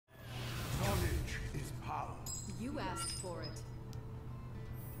You asked for it.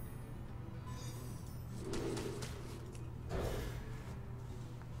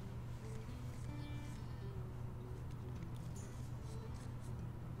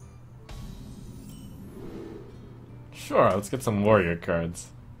 Sure, let's get some warrior cards.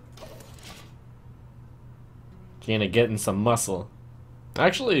 Kinda getting some muscle.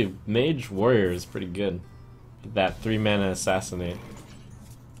 Actually, Mage Warrior is pretty good. That 3-mana assassinate.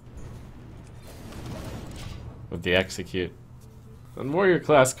 With the execute. And warrior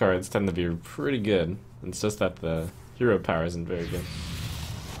class cards tend to be pretty good. It's just that the hero power isn't very good.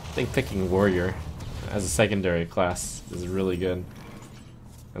 I think picking warrior as a secondary class is really good.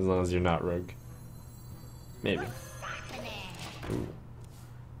 As long as you're not rogue. Maybe. Ooh.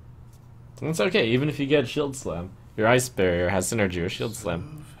 And it's okay, even if you get Shield Slam. Your Ice Barrier has synergy with Shield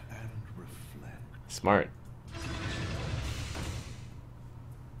Slam. Smart.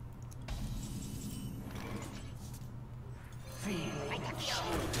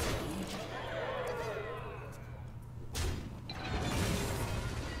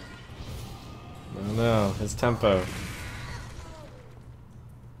 Oh no, his tempo.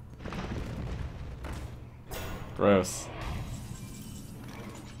 Gross.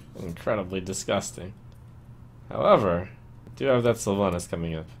 Incredibly disgusting. However, I do have that Sylvanas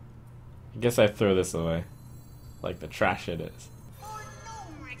coming up. I guess I throw this away. Like the trash it is.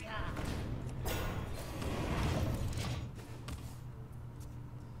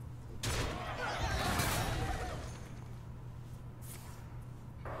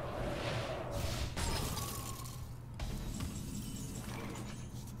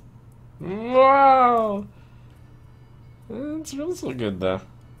 Wow! It's also good though.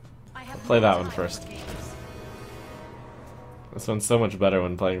 I'll play that one first. This one's so much better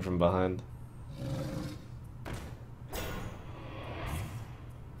when playing from behind.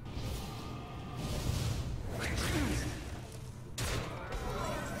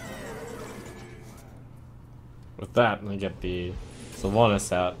 With that, I get the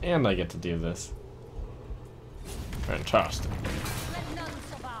Sylvanas out, and I get to do this. Fantastic.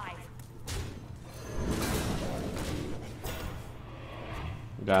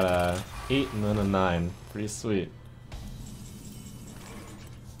 Got a 8 and then a 9. Pretty sweet.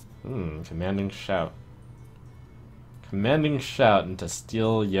 Commanding Shout. Commanding Shout into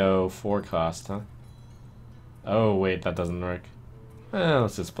Steel Yo 4 cost, huh? Oh wait, that doesn't work.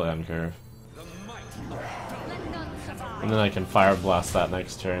 Let's just play on curve. And then I can Fire Blast that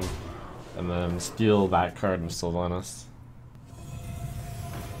next turn. And then steal that card with Sylvanas.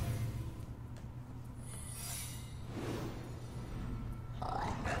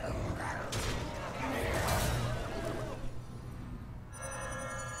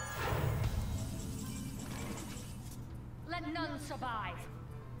 None survive.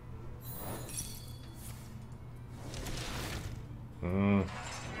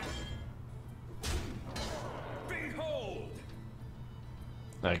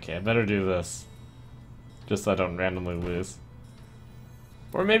 Okay, I better do this. Just so I don't randomly lose.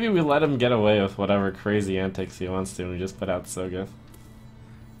 Or maybe we let him get away with whatever crazy antics he wants to and we just put out Soga.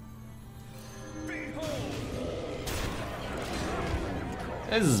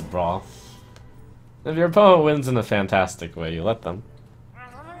 This is Brawl. If your opponent wins in a fantastic way, you let them.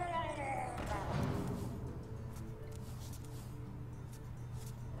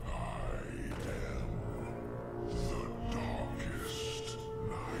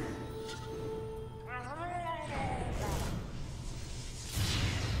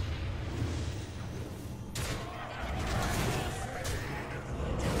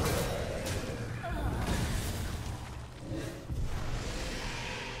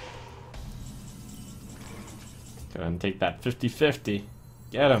 Go ahead and take that 50-50.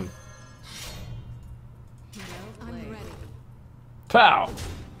 Get him. I'm ready. Pow!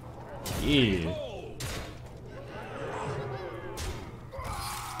 Yeah.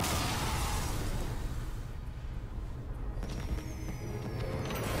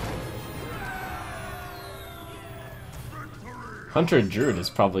 Hunter Druid is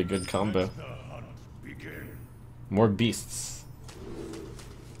probably a good combo. More beasts.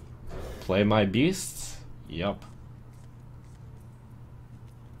 Play my beasts? Yup.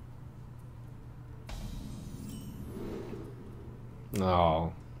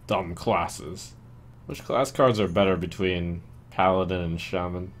 Oh, dumb classes. Which class cards are better between Paladin and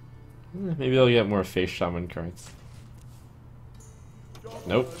Shaman? Maybe I'll get more face Shaman cards.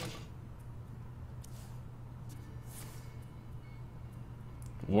 Nope.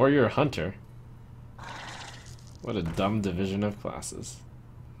 Warrior Hunter? What a dumb division of classes.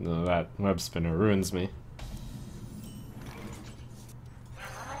 No, that web spinner ruins me.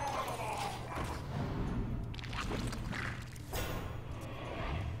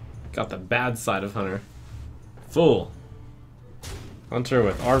 Got the bad side of Hunter. Fool. Hunter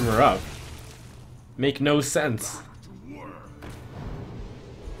with armor up. Make no sense.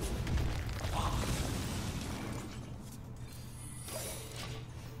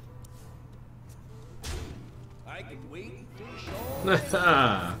 I can wait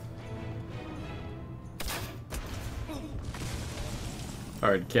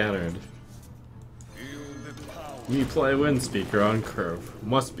Hard countered. We play Wind Speaker on curve.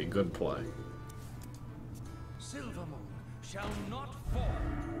 Must be good play. Silver Moon shall not fall.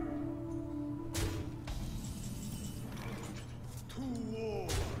 To war.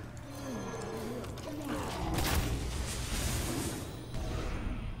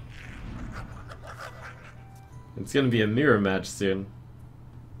 It's gonna be a mirror match soon.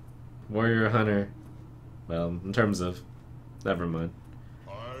 Warrior Hunter. Well, in terms of, never mind.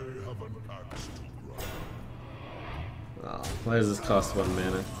 Oh, why does this cost 1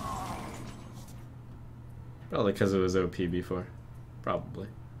 mana? Probably because it was OP before. Probably.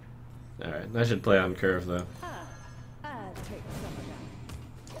 Alright, I should play on curve though. I'll take some of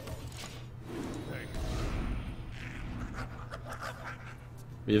that.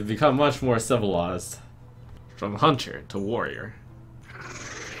 We have become much more civilized. From Hunter to Warrior.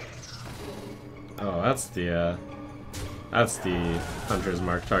 Oh, that's the Hunter's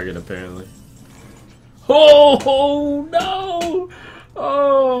Mark target apparently. Oh no!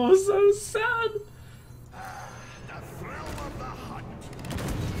 Oh, so sad. The thrill of the hunt.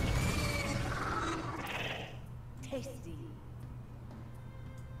 Tasty.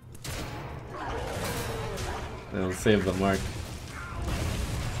 I'll save the mark.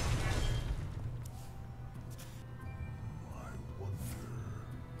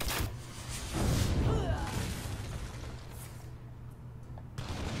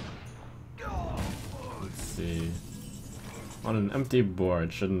 Let's see. On an empty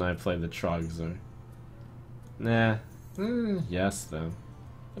board, shouldn't I play the Trogzor? Nah. Yes, though.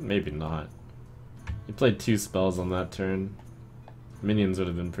 But maybe not. He played 2 spells on that turn. Minions would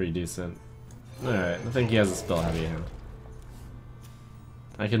have been pretty decent. Alright, I think he has a spell heavy hand.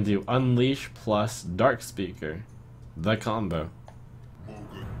 I can do Unleash plus Dark Speaker. The combo.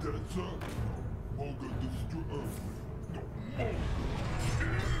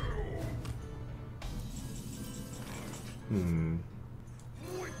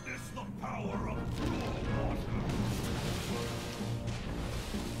 Witness the power of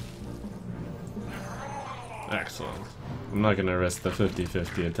Excellent. I'm not gonna risk the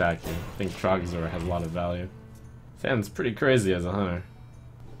 50-50 attack here. I think Trogzor has a lot of value. Fan's pretty crazy as a hunter.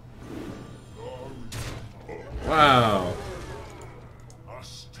 Wow!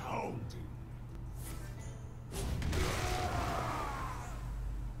 astounding.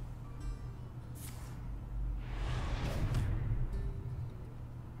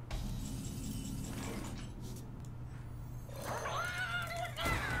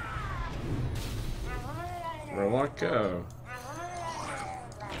 Rolocko.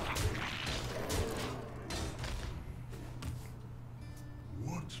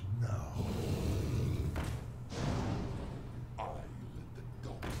 What now? I let the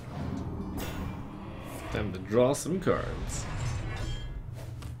dog out. Time to draw some cards.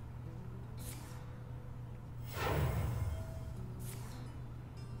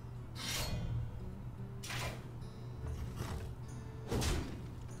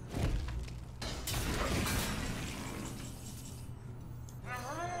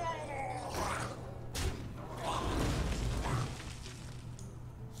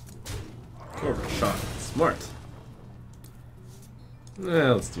 Overshot. Smart.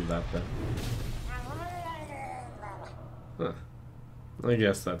 Let's do that then. Huh. I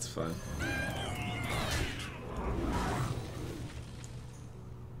guess that's fine.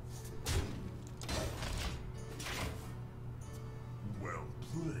 Well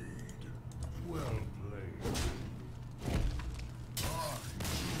played. Well played.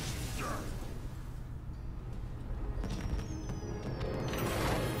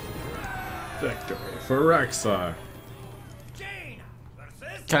 Victory for Rexar.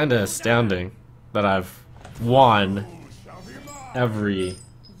 Kinda astounding that I've won every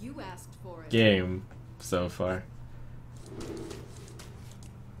You asked for it. game so far.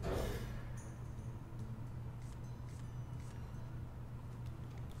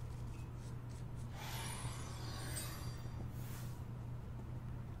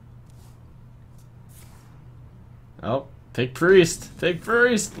 Oh, pick Priest! Pick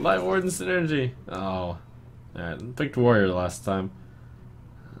Priest! Light Warden Synergy! Oh. Alright, picked Warrior last time.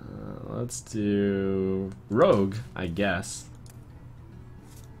 Let's do Rogue, I guess.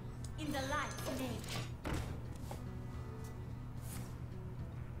 In the light's name.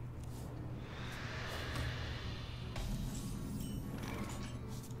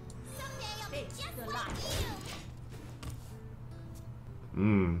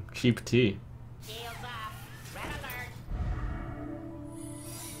 Cheap tea. Shields up. Red alert.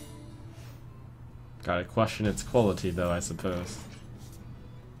 Gotta question its quality though, I suppose.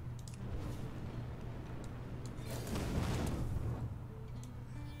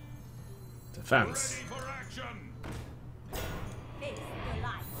 Defense. Ready for action. Face the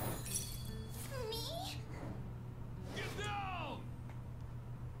light. Me? Get down.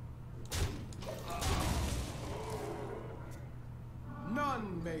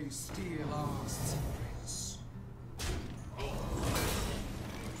 None may steal our secrets. Me?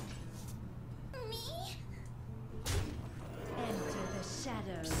 Enter the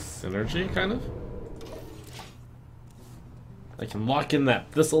shadows. Synergy, kind of? I can lock in that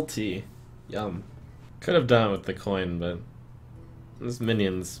thistle tea. Yum. Could have done it with the coin, but this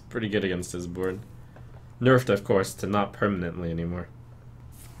minion's pretty good against his board. Nerfed, of course, to not permanently anymore.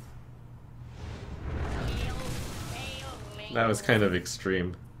 That was kind of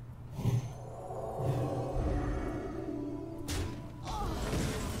extreme.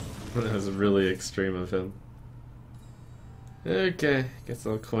 That was really extreme of him. Okay, guess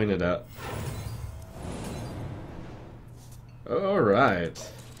I'll coin it out.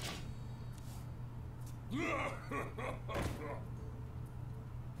 Alright.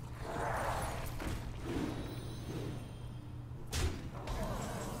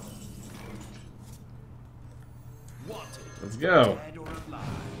 Let's go.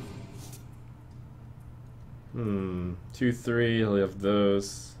 2, 3, he'll have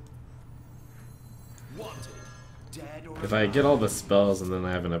those. If I get all the spells and then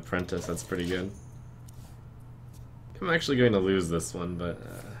I have an apprentice, that's pretty good. I'm actually going to lose this one, but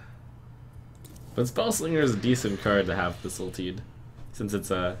Spellslinger is a decent card to have Thistleteed, since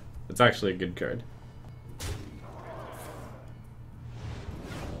it's actually a good card.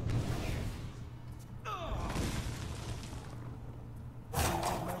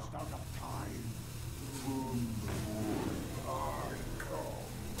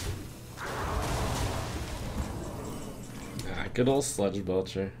 Good old Sludge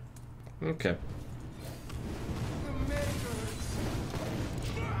Belcher. Okay.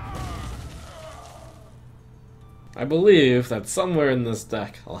 I believe that somewhere in this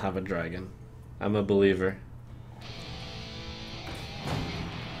deck I'll have a dragon. I'm a believer.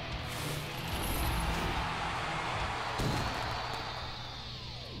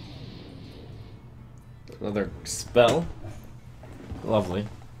 Another spell. Lovely.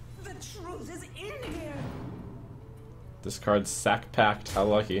 The truth is in here. This card's sack packed. How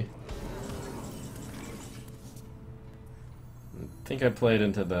lucky. I think I played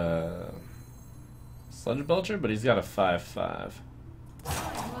into the Sludge Belcher, but he's got a 5/5.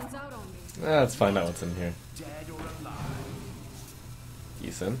 Runs out on me. Let's find out what's in here.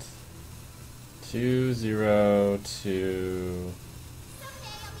 Decent. 2, 0, 2.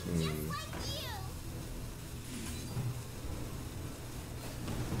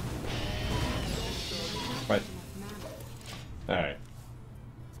 Right. Alright.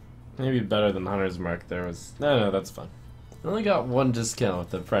 Maybe better than Hunter's Mark there was. No, that's fine. I only got one discount with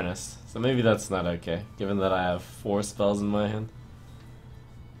the Apprentice, so maybe that's not okay, given that I have 4 spells in my hand.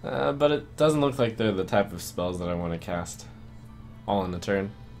 But it doesn't look like they're the type of spells that I want to cast all in a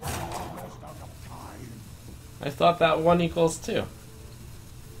turn. I thought that 1 equals 2.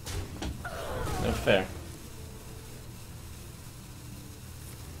 No fair.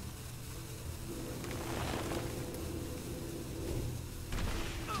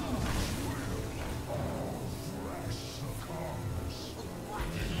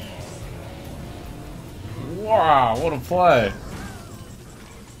 Wow, what a play!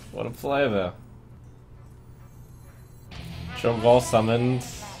 What a play, though. Cho'Gall summoned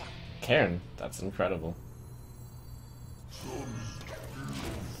Cairn. That's incredible.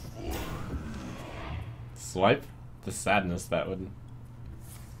 Swipe? The sadness that would...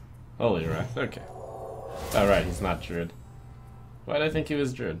 Holy wrath, okay. Alright, he's not Druid. Why did I think he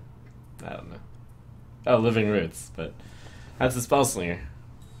was Druid? I don't know. Oh, Living Roots, but... That's a Spellslinger.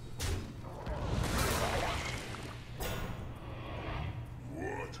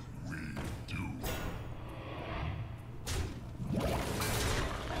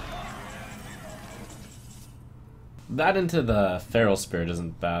 That into the Feral Spirit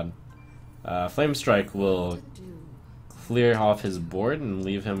isn't bad. Flame Strike will clear off his board and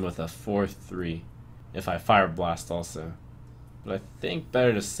leave him with a 4/3 if I Fire Blast also. But I think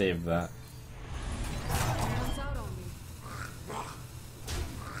better to save that. Runs out on me.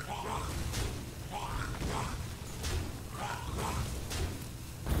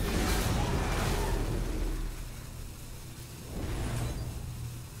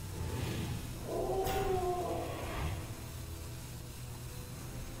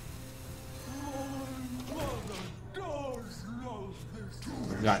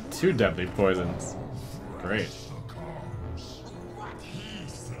 Got 2 deadly poisons. Great.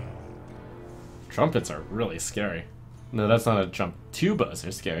 Trumpets are really scary. No, that's not a trump. Tubas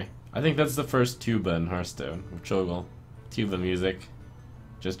are scary. I think that's the first tuba in Hearthstone. Or Cho'Gall. Tuba music.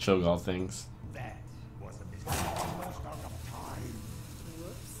 Just Cho'Gall things. That was a mistake. Almost out of time.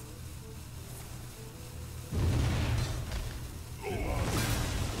 Whoops.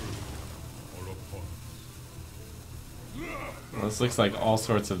 Well, this looks like all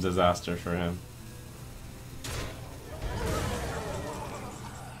sorts of disaster for him.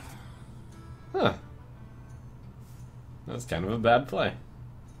 Huh. That's kind of a bad play.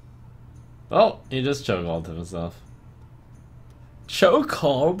 Oh, he just Cho'Galled to himself.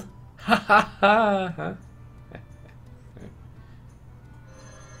 Cho'Galled? Ha ha ha! I'm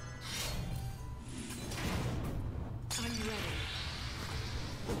ready.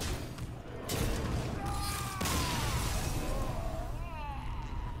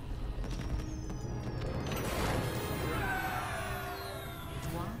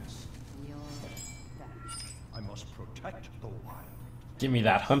 Watch your back. I must protect the wild. Give me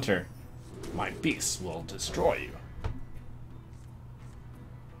that hunter. My beasts will destroy you.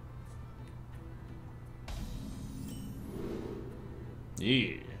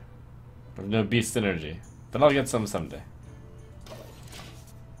 Yeah. I have no beast energy, but I'll get some someday.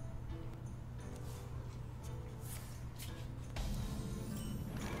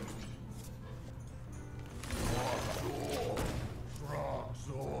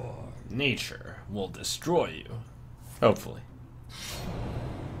 Nature will destroy you. Hopefully.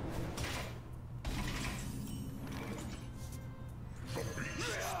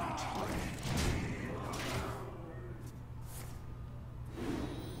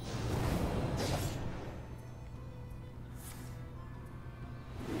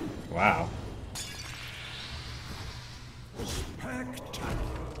 Wow. Spectacular.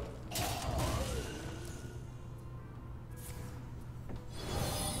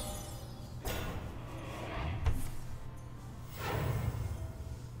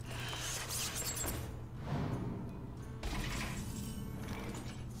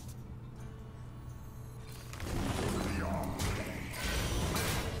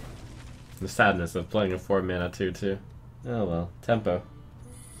 The sadness of playing a 4-mana 2/2. Oh well, tempo.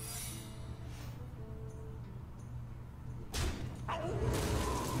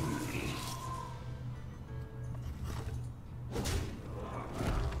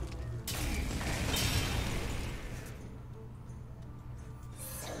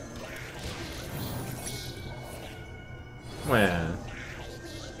 Well.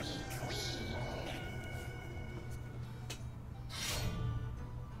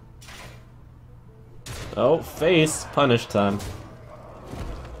 Oh, face punish time.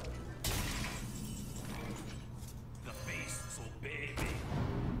 The beasts obey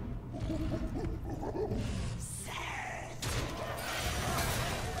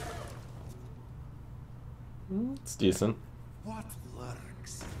me. It's decent. What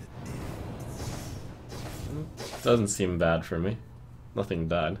lurks Doesn't seem bad for me. Nothing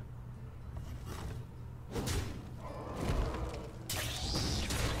died.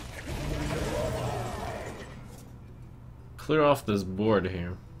 Clear off this board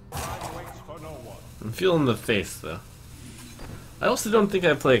here. waits for no one? I'm feeling the face though. I also don't think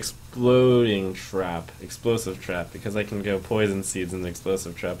I play explosive trap because I can go poison seeds in the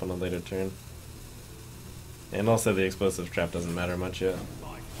explosive trap on a later turn. And also the explosive trap doesn't matter much yet.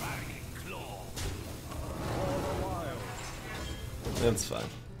 My fang claw. That's fine.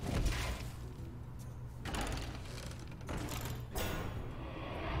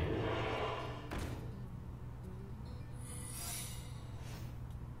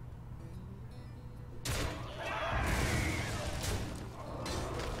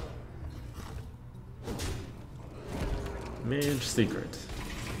 Mage Secret.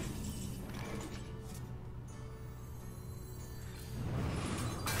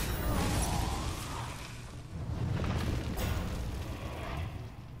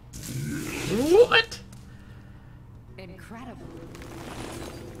 What? Incredible.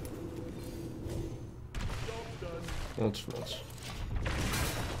 Much, much.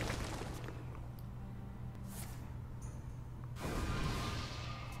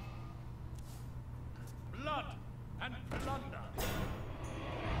 Blood and plunder.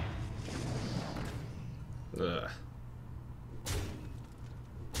 Ugh.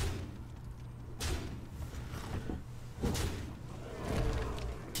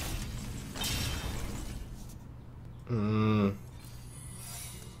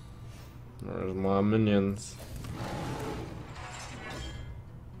 There's more minions.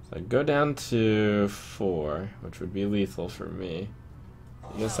 So I go down to 4, which would be lethal for me.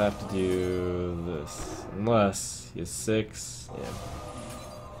 You just have to do this. Unless he's 6. Yeah.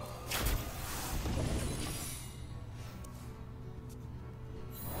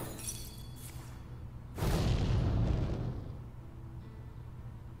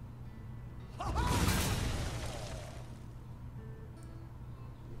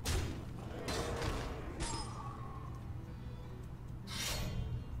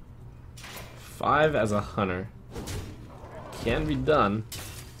 Five as a hunter. Can be done.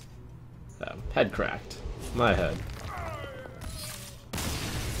 Head cracked. My head.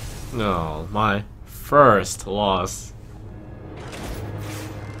 No, my first loss.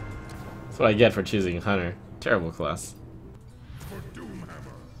 That's what I get for choosing hunter. Terrible class.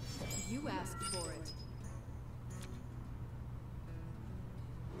 You asked for it.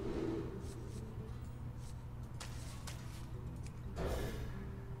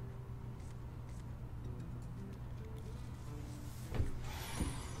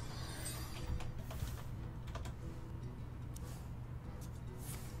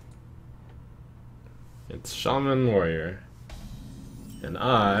 It's Shaman Warrior. And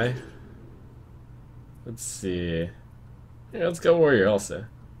I... Let's see... Yeah, let's go Warrior also.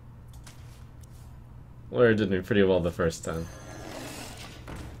 Warrior did me pretty well the first time.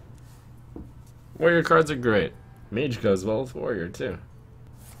 Warrior cards are great. Mage goes well with Warrior too.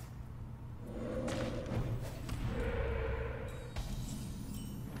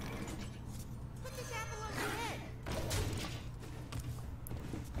 Put this apple on your head.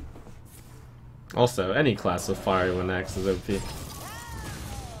 Also, any class with fire when axe is OP.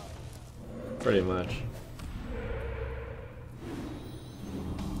 Pretty much.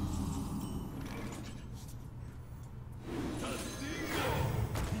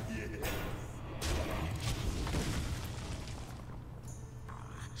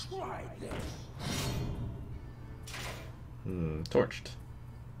 Try this. Torched.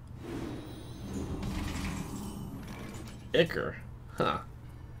 Ichor. Huh.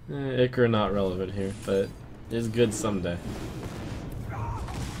 Ichor not relevant here, but is good someday.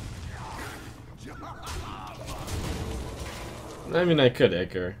 I mean, I could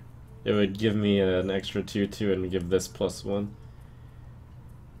Ichor. It would give me an extra 2/2 and give this +1.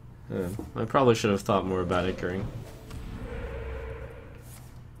 I probably should have thought more about Ichoring.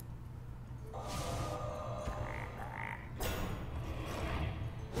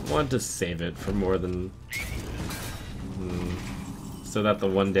 I wanted to save it for more than... so that the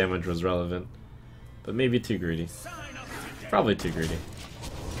 1 damage was relevant. But maybe too greedy. Probably too greedy.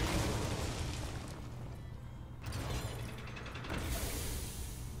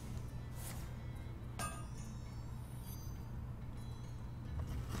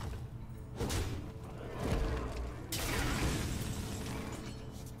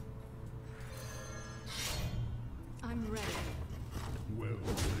 I'm ready. Well,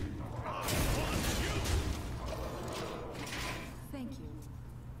 Thank you.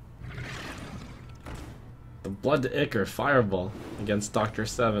 The Blood to Ichor Fireball against Dr.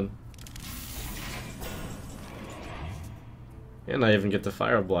 7. And I even get to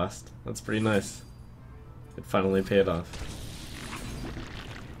Fire Blast. That's pretty nice. It finally paid off.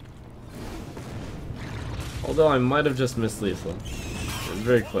 Although I might have just missed lethal.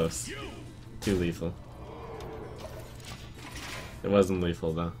 Very close. Too lethal. It wasn't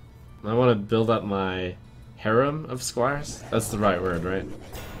lethal though. I want to build up my harem of squires. That's the right word, right?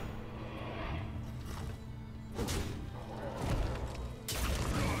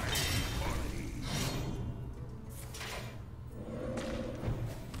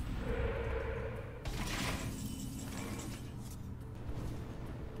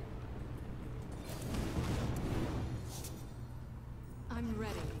 I'm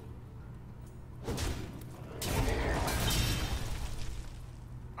ready.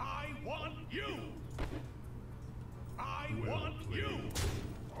 I want you. I want you.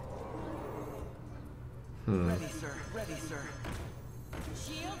 Ready, sir. Ready, sir.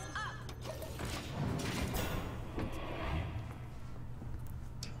 Shields up.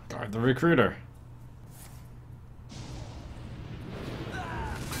 Guard the recruiter.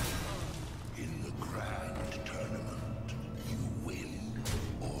 In the grand tournament, you win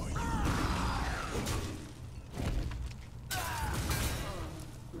or you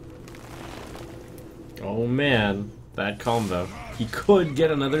Oh man, that combo. He could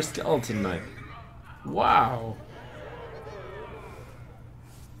get another skeleton knight. Wow.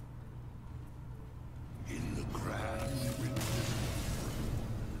 in the grand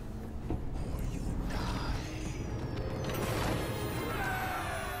or you die.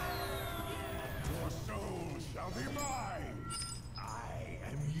 Your soul shall be mine. I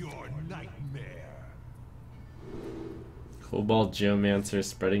am your nightmare. Cobalt Geomancer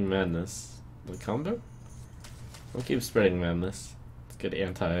spreading madness. The combo? We'll keep spreading madness. It's good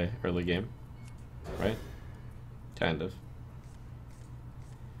anti-early game. Right? Kind of.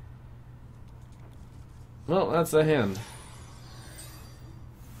 Well, that's a hand.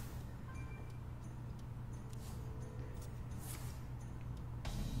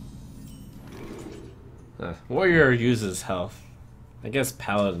 Warrior uses health. I guess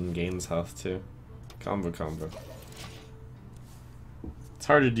Paladin gains health too. Combo. It's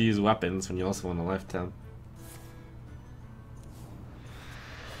harder to use weapons when you also want a lifetime.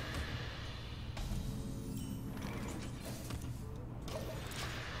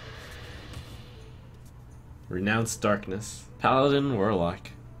 Renounce darkness. Paladin,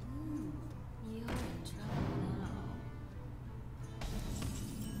 Warlock. You're in trouble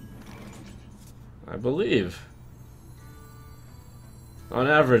now. I believe. On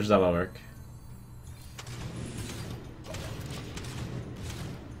average, that'll work.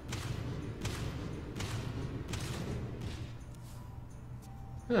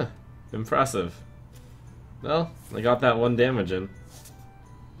 Huh. Impressive. Well, I got that 1 damage in.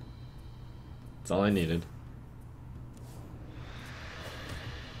 That's all I needed.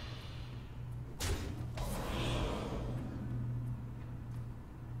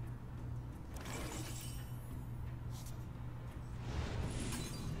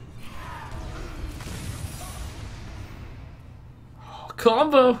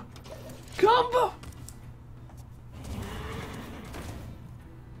 Combo! Combo!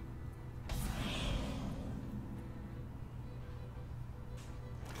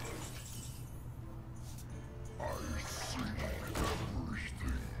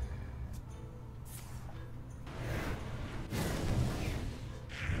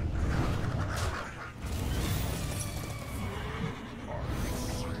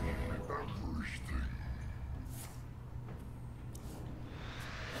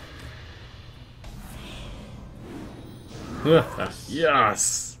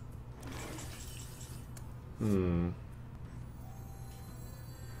 Yes!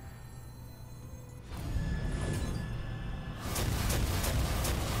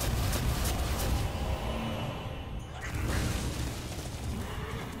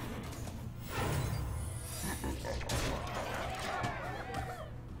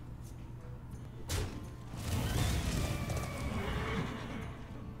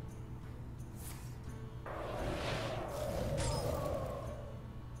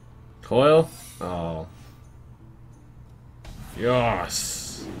 Coil? Oh.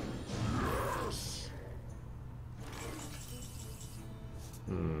 Yes!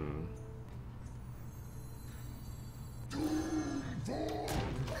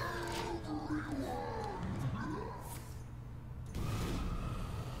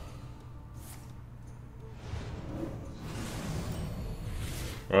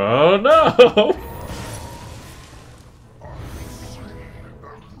 Oh no!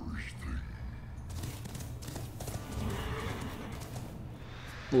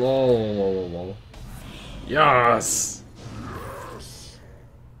 Lol. Yes!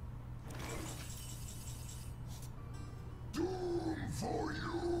 For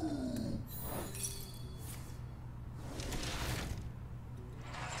you.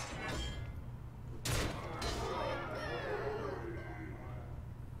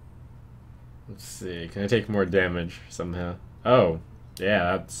 Let's see. Can I take more damage somehow? Oh,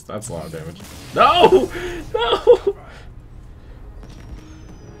 yeah, that's a lot of damage. No! No!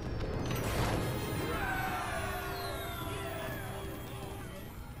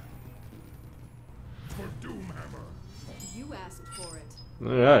 You asked for it.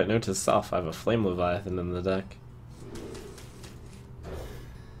 Alright, note to self, I have a Flame Leviathan in the deck.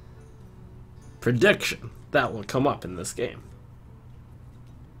 Prediction. That will come up in this game.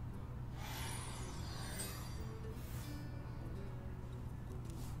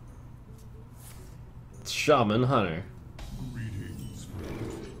 It's Shaman Hunter.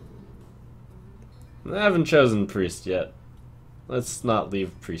 I haven't chosen Priest yet. Let's not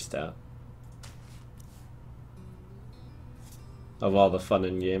leave Priest out. Of all the fun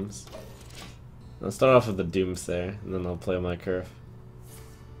in games. I'll start off with the Doomsayer, and then I'll play my Curve.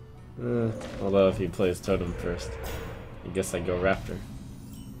 Although if he plays Totem first, I guess I go Raptor.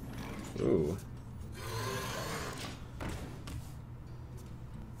 Ooh.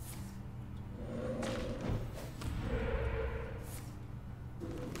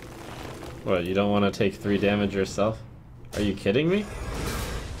 What, you don't want to take 3 damage yourself? Are you kidding me?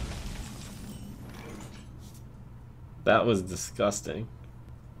 That was disgusting.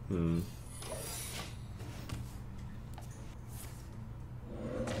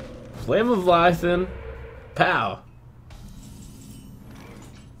 Flame of Leviathan. Pow.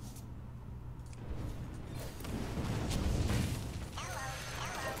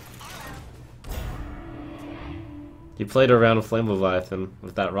 He played around a Flame Leviathan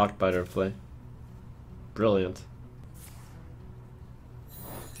with that Rock Biter play. Brilliant.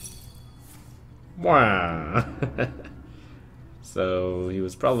 Wow. So he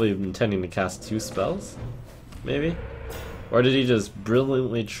was probably intending to cast 2 spells? Maybe? Or did he just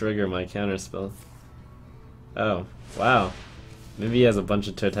brilliantly trigger my counterspell? Oh, wow. Maybe he has a bunch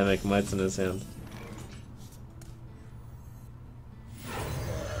of Totemic Mites in his hand.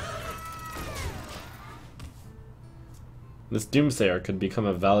 This Doomsayer could become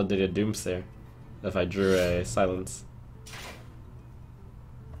a validated Doomsayer if I drew a Silence.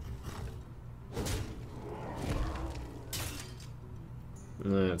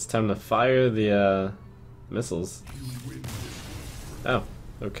 It's time to fire the missiles. Oh,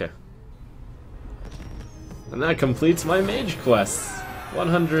 okay. And that completes my mage quest.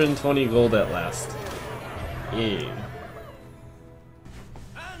 120 gold at last. Yeah.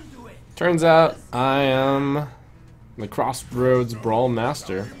 Turns out I am the Crossroads Brawl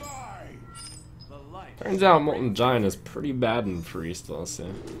Master. Turns out Molten Giant is pretty bad in Priest, I'll say.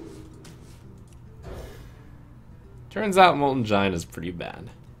 Turns out Molten Giant is pretty bad.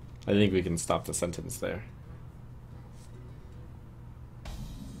 I think we can stop the sentence there.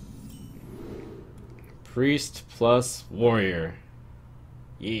 Priest plus Warrior.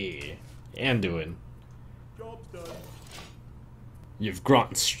 Yeah. Anduin. Job's done. You've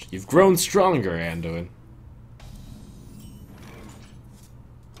grown stronger, Anduin.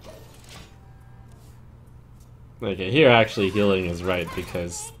 Okay, here actually healing is right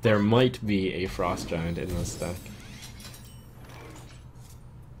because there might be a Frost Giant in this deck.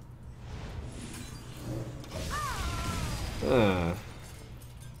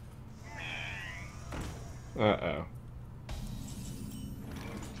 Uh-oh.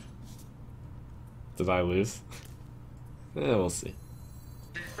 Did I lose? Yeah, we'll see.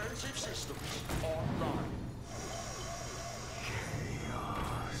 Defensive systems online.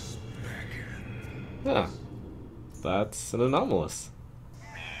 Chaos beckons. Huh. That's an anomalous.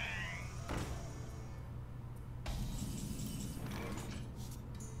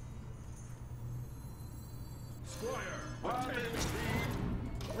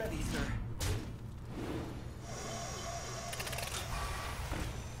 Ready, sir.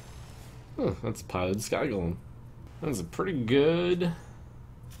 Huh, that's Piloted Sky Golem. That's a pretty good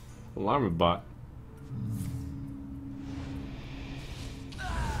alarm bot.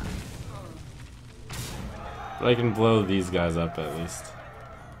 But I can blow these guys up at least.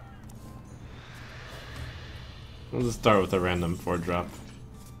 We'll just start with a random 4-drop.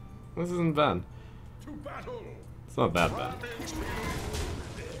 This isn't bad. To battle. It's not that bad.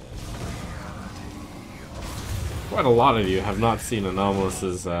 Quite a lot of you have not seen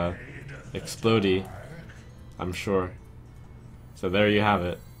Anomalous's Explodey, I'm sure. So there you have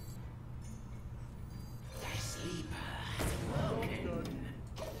it.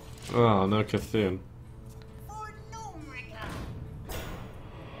 Oh, no Cthulhu.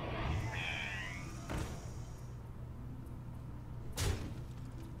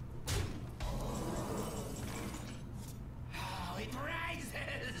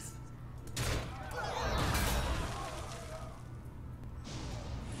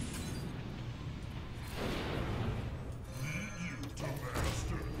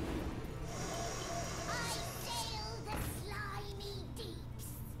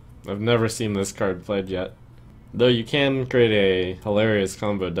 I've never seen this card played yet. Though you can create a hilarious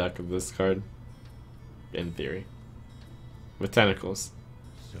combo deck of this card. In theory. With tentacles.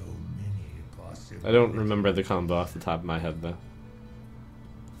 So many possibilities. I don't remember the combo off the top of my head though.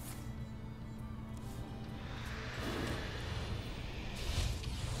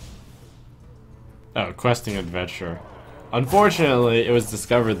 Oh, Questing Adventure. Unfortunately, it was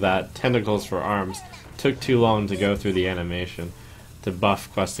discovered that Tentacles for Arms took too long to go through the animation to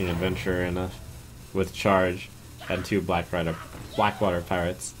buff Questing Adventure enough with Charge and 2 Blackwater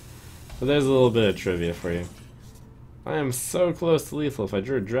Pirates. So there's a little bit of trivia for you. I am so close to lethal. If I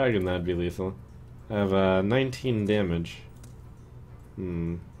drew a dragon, that'd be lethal. I have 19 damage. For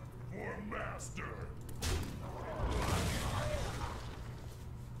master.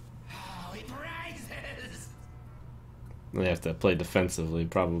 Oh, it rises. I have to play defensively,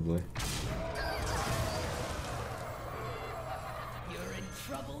 probably. You're in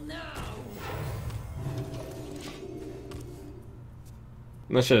trouble now.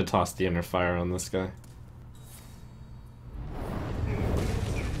 I should have tossed the Inner Fire on this guy.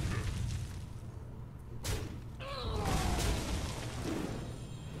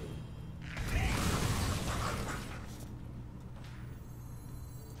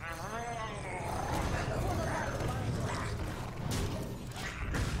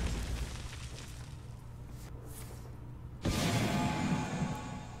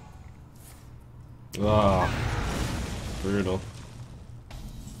 Oh, brutal.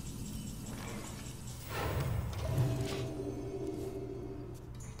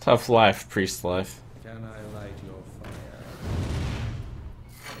 Tough life, priest life. Can I light your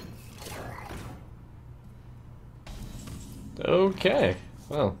fire? Okay,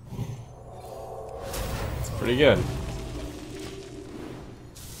 well, it's pretty good.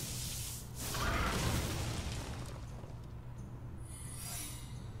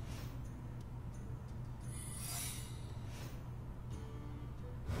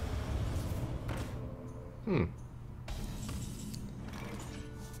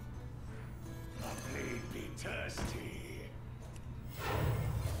 Made me thirsty.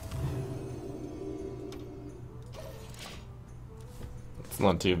 It's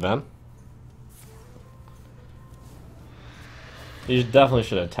not too bad. You definitely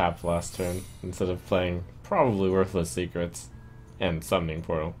should have tapped last turn instead of playing probably worthless secrets and summoning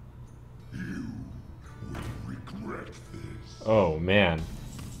portal. You will regret this. Oh man.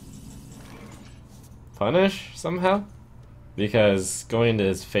 Punish somehow? Because going into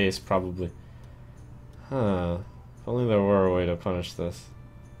his face probably. Huh. If only there were a way to punish this.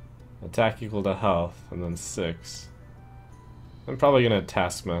 Attack equal to health, and then 6. I'm probably gonna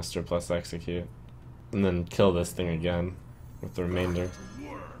Taskmaster plus execute. And then kill this thing again with the remainder.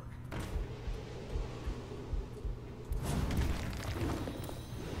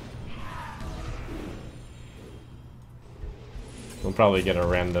 We'll probably get a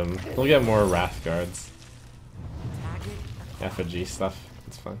random. We'll get more Wrath Guards. Effigy stuff.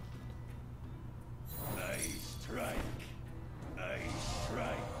 It's fine. I strike. I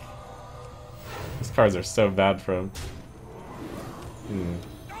strike. These cards are so bad for him.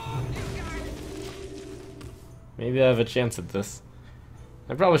 Maybe I have a chance at this.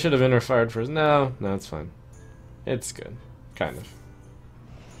 I probably should have interfired first. No, it's fine. It's good. Kind of.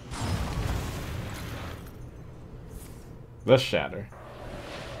 The Shatter.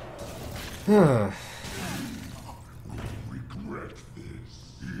 Regret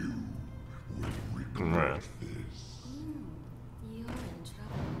this. You will regret this. You're in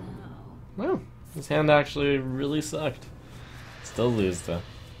trouble now. Well, his hand actually really sucked. Still lose though.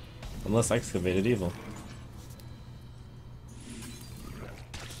 Unless Excavated Evil.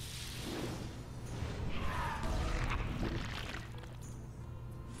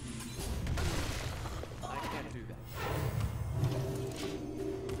 I can't do that.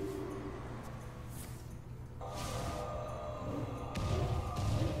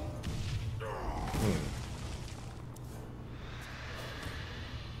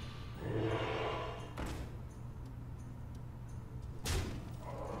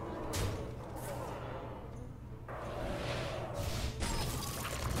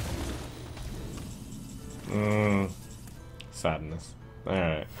 Sadness.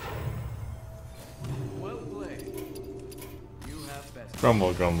 Alright. Well played. You have best.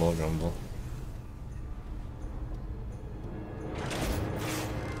 Grumble, grumble, grumble.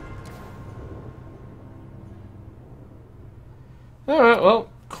 Alright, well,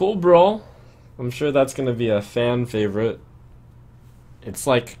 cool brawl. I'm sure that's gonna be a fan favorite. It's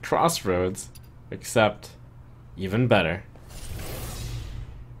like Crossroads, except even better.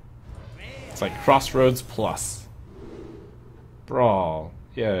 It's like Crossroads Plus. Brawl.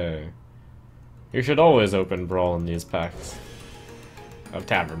 Yay. You should always open Brawl in these packs of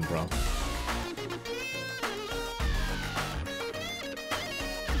Tavern Brawl.